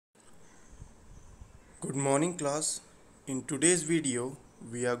Good morning class. In today's video,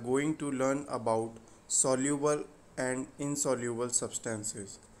 we are going to learn about soluble and insoluble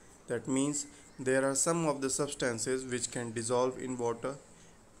substances. That means there are some of the substances which can dissolve in water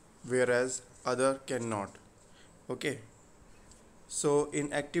whereas other cannot. Okay. So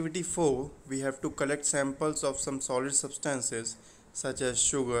in activity 4, we have to collect samples of some solid substances such as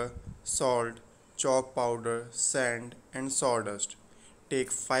sugar, salt, chalk powder, sand and sawdust.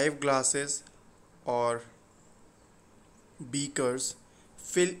 Take 5 glasses or beakers,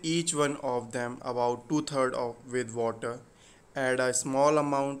 fill each one of them about 2/3 of with water, add a small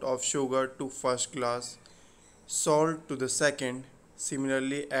amount of sugar to first glass, salt to the second,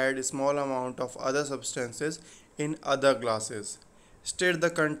 similarly add a small amount of other substances in other glasses. Stir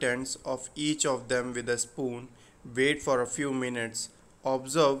the contents of each of them with a spoon, wait for a few minutes,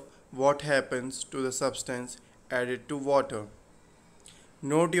 observe what happens to the substance added to water.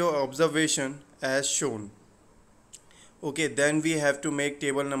 Note your observation as shown. Okay, then we have to make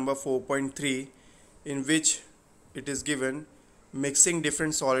table number 4.3 in which it is given mixing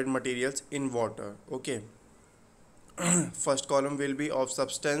different solid materials in water. Okay, first column will be of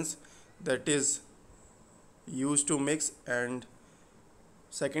substance that is used to mix, and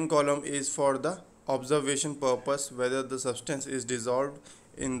second column is for the observation purpose whether the substance is dissolved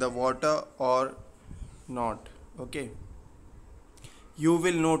in the water or not. Okay, you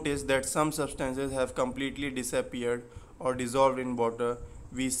will notice that some substances have completely disappeared or dissolved in water.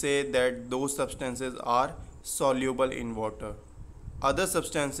 We say that those substances are soluble in water. Other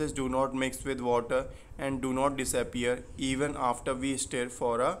substances do not mix with water and do not disappear even after we stir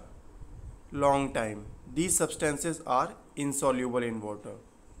for a long time. These substances are insoluble in water.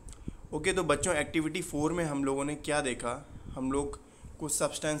 Okay तो बच्चों activity 4 में हम लोगों ने क्या देखा, हम लोग कुछ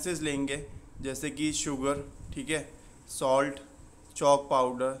सब्सटेंसेस लेंगे जैसे कि शुगर, ठीक है, salt, chalk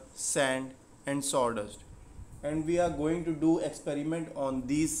powder, sand and sawdust, and we are going to do experiment on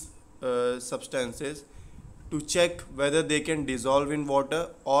these substances to check whether they can dissolve in water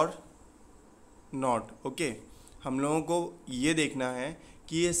or not. Okay, हम लोगों को ये देखना है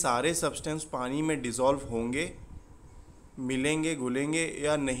कि ये सारे सब्सटेंस पानी में डिज़ोल्व होंगे, मिलेंगे, घुलेंगे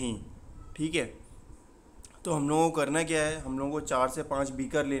या नहीं. ठीक है, तो हम लोगों को करना क्या है, हम लोगों को 4 से 5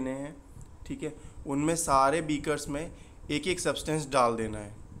 बीकर लेने हैं. ठीक है, उनमें सारे बीकर्स में एक एक सब्सटेंस डाल देना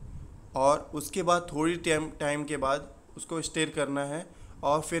है और उसके बाद थोड़ी टाइम के बाद उसको स्टिर करना है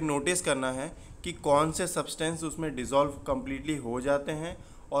और फिर नोटिस करना है कि कौन से सब्सटेंस उसमें डिज़ोल्व कम्प्लीटली हो जाते हैं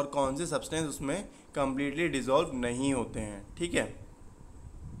और कौन से सब्सटेंस उसमें कम्प्लीटली डिज़ोल्व नहीं होते हैं. ठीक है.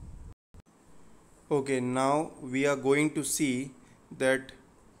 Okay, now we are going to see that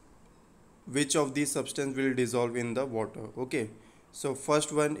which of these substance will dissolve in the water. Okay, so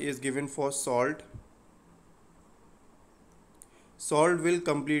first one is given for salt. Salt will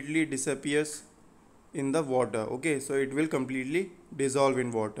completely disappears in the water. Okay, so it will completely dissolve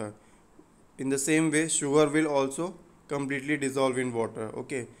in water. In the same way, sugar will also completely dissolve in water.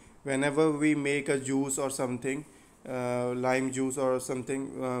 Okay, whenever we make a juice or something, lime juice or something,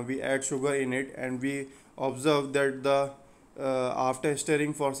 we add sugar in it and we observe that the after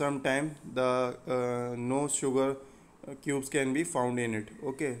stirring for some time the no sugar cubes can be found in it.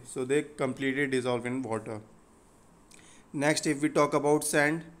 Okay, so they completely dissolve in water. Next, if we talk about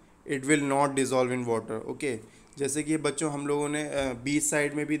sand, it will not dissolve in water. Okay, जैसे कि बच्चों हम लोगों ने beach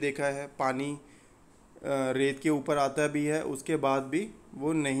side में भी देखा है, पानी रेत के ऊपर आता भी है, उसके बाद भी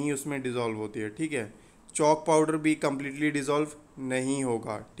वो नहीं उसमें डिज़ोल्व होती है. ठीक है, चॉक पाउडर भी कम्प्लीटली डिज़ोल्व नहीं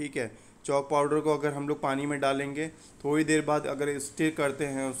होगा. ठीक है, चॉक पाउडर को अगर हम लोग पानी में डालेंगे, थोड़ी देर बाद अगर स्टिर करते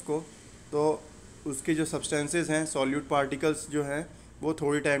हैं उसको, तो उसके जो सब्सटेंसेस हैं, सॉल्यूट पार्टिकल्स जो हैं, वो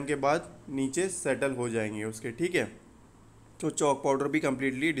थोड़ी टाइम के बाद नीचे सेटल हो जाएंगे उसके. ठीक है, तो चॉक पाउडर भी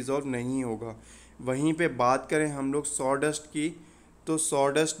कम्प्लीटली डिज़ोल्व नहीं होगा. वहीं पे बात करें हम लोग सॉडस्ट की, तो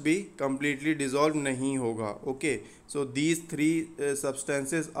सॉडस्ट भी कम्प्लीटली डिज़ोल्व नहीं होगा. Okay, so these 3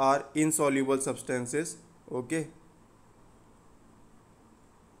 substances are insoluble substances. Okay,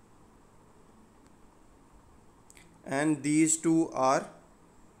 and these two are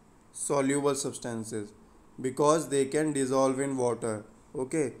soluble substances because they can dissolve in water.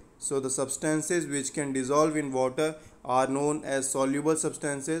 Okay, so the substances which can dissolve in water are known as soluble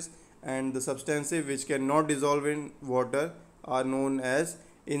substances and the substances which cannot dissolve in water are known as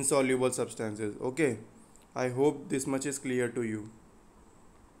insoluble substances. Okay, I hope this much is clear to you.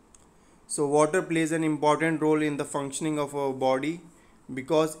 So water plays an important role in the functioning of our body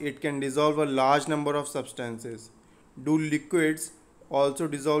because it can dissolve a large number of substances. Do liquids also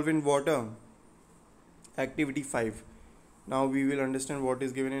dissolve in water? Activity 5. Now we will understand what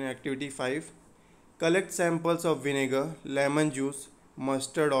is given in activity 5. Collect samples of vinegar, lemon juice,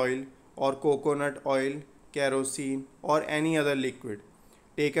 mustard oil, or coconut oil, kerosene, or any other liquid.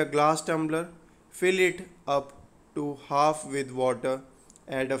 Take a glass tumbler, fill it up to half with water,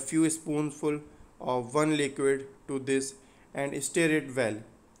 add a few spoonfuls of one liquid to this and stir it well.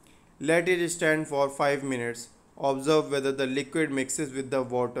 Let it stand for 5 minutes. Observe whether the liquid mixes with the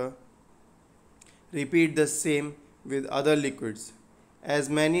water. Repeat the same with other liquids. As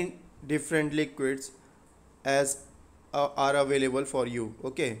many different liquids as are available for you.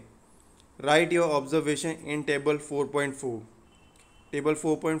 Okay. Write your observation in table 4.4. Table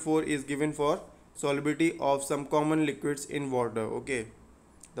 4.4 is given for solubility of some common liquids in water. Okay.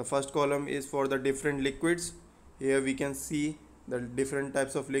 The first column is for the different liquids. Here we can see the different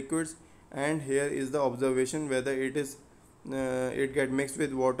types of liquids, and here is the observation whether it get mixed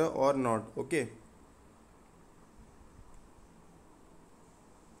with water or not. Okay.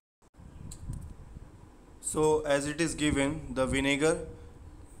 So as it is given, the vinegar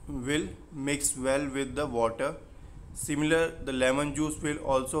will mix well with the water. Similar, the lemon juice will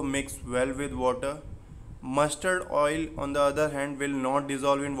also mix well with water. Mustard oil on the other hand will not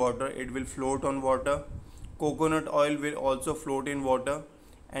dissolve in water, it will float on water. Coconut oil will also float in water,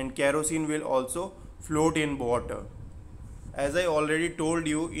 and kerosene will also float in water. As I already told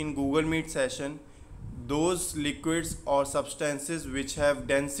you in Google Meet session, those liquids or substances which have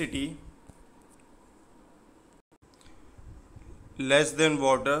density less than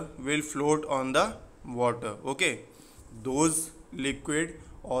water will float on the water. Okay, those liquid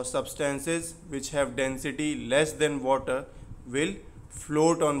or substances which have density less than water will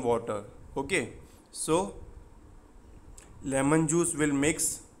float on water. Okay, so lemon juice will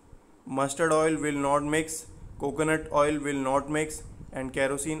mix, mustard oil will not mix, coconut oil will not mix, and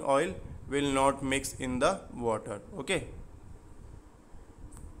kerosene oil will not mix in the water. Okay.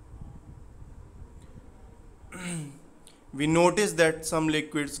 We notice that some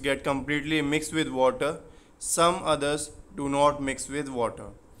liquids get completely mixed with water, some others do not mix with water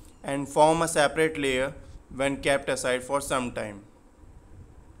and form a separate layer when kept aside for some time.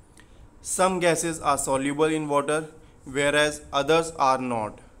 Some gases are soluble in water, whereas others are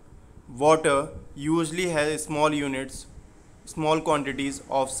not. Water usually has small quantities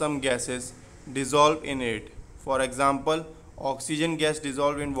of some gases dissolved in it. For example, oxygen gas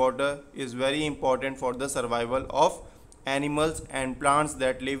dissolved in water is very important for the survival of animals and plants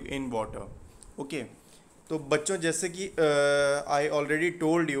that live in water. Okay. तो बच्चों, जैसे कि I already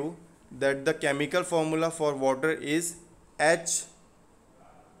told you that the chemical formula for water is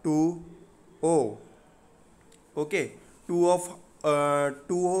H2O. Okay, two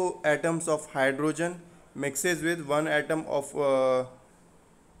atoms of hydrogen mixes with one atom of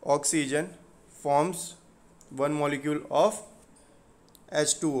oxygen forms one molecule of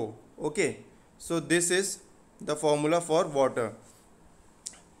H2O. Okay, so this is the formula for water.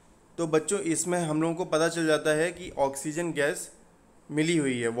 तो बच्चों, इसमें हम लोगों को पता चल जाता है कि ऑक्सीजन गैस मिली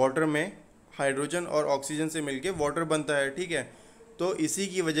हुई है वाटर में, हाइड्रोजन और ऑक्सीजन से मिलके वाटर बनता है. ठीक है, तो इसी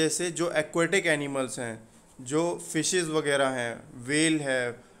की वजह से जो एक्वेटिक एनिमल्स हैं, जो फिशेस वगैरह हैं, वेल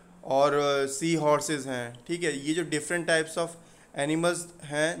है और सी हॉर्सेस हैं, ठीक है, ये जो डिफरेंट टाइप्स ऑफ एनिमल्स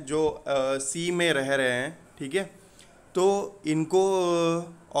हैं जो सी में रह रहे हैं, ठीक है, तो इनको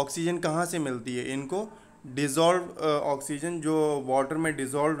ऑक्सीजन कहाँ से मिलती है? इनको डिज़ोल्व ऑक्सीजन जो वाटर में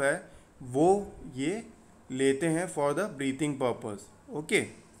डिज़ोल्व है वो ये लेते हैं for the breathing purpose. Okay,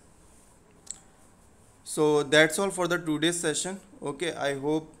 so that's all for the today's session. Okay, I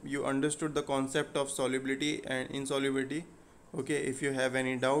hope you understood the concept of solubility and insolubility. Okay, if you have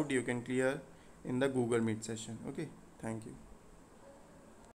any doubt you can clear in the Google Meet session. Okay, thank you.